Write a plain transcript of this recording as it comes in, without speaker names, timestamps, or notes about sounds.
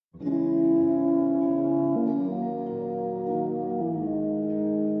You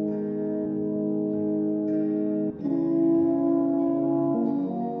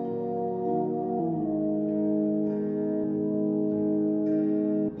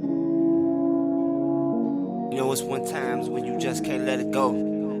know, it's one times when you just can't let it go.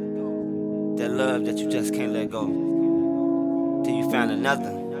 That love that you just can't let go. Till you find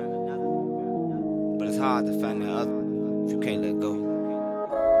another. But it's hard to find the other if you can't let go.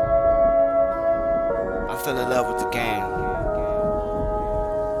 I fell in love with the game.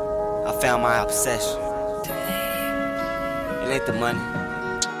 I found my obsession. It ain't the money,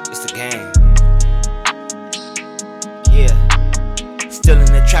 it's the game. Yeah, still in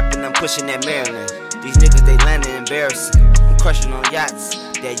the trap and I'm pushing that Maryland. These niggas, they landing embarrassing. I'm crushing on yachts,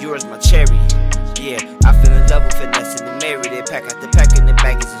 that yours my cherry. Yeah, I feel in love with finesse in the Mary. They pack out the pack and the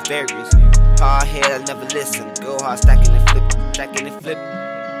baggage is various. Hard head, I never listen. Go hard, stacking and flip, stacking and flip.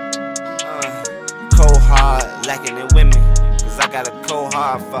 Cold hard, lacking in women. Cause I got a cold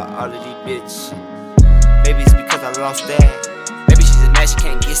hard for all of these bitch. Maybe it's because I lost that. Maybe she's just mad she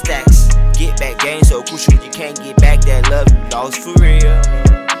can't get stacks. Get back game so crucial, you can't get back that love you lost for real.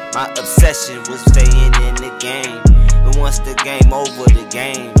 My obsession was staying in the game. But once the game over, the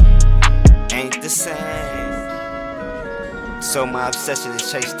game ain't the same. So my obsession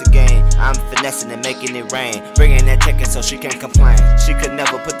is chase the game. I'm finessing and making it rain. Bringing that chicken so she can't complain. She could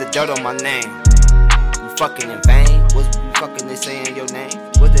never put the dirt on my name. You fucking in vain? Was you fucking they saying your name?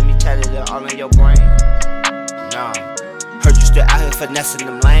 Was it me tatted it all in your brain? Nah. Heard you still out here finessing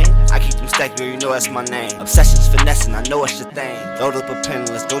them lanes. I keep them stacked, girl, you know that's my name. Obsession's finessing, I know it's your thing. Load up a pen,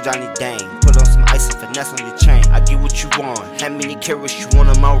 let's go Johnny Dang. Put on some ice and finesse on your chain. I get what you want, how many carats you want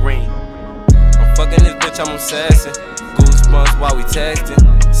on my ring. I'm fucking this bitch, I'm obsessing. Goosebumps while we texting.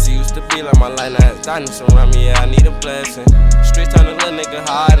 She used to be like my light, now it's darkness around me, yeah, I need a blessing. Streets turn a little nigga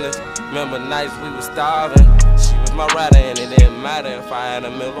heartless. Remember nights we was starving. She was my rider and it didn't matter if I had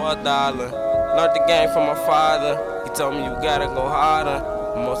 $1 million or $1. Learned the game from my father. He told me you gotta go harder.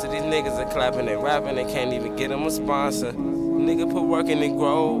 Most of these niggas are clapping and rapping, they can't even get them a sponsor. Nigga put work in and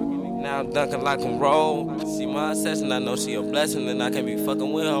grow. Now I'm dunking like I'm roll. See my obsession, I know she a blessing, and I can't be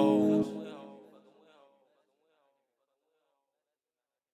fucking with hoes.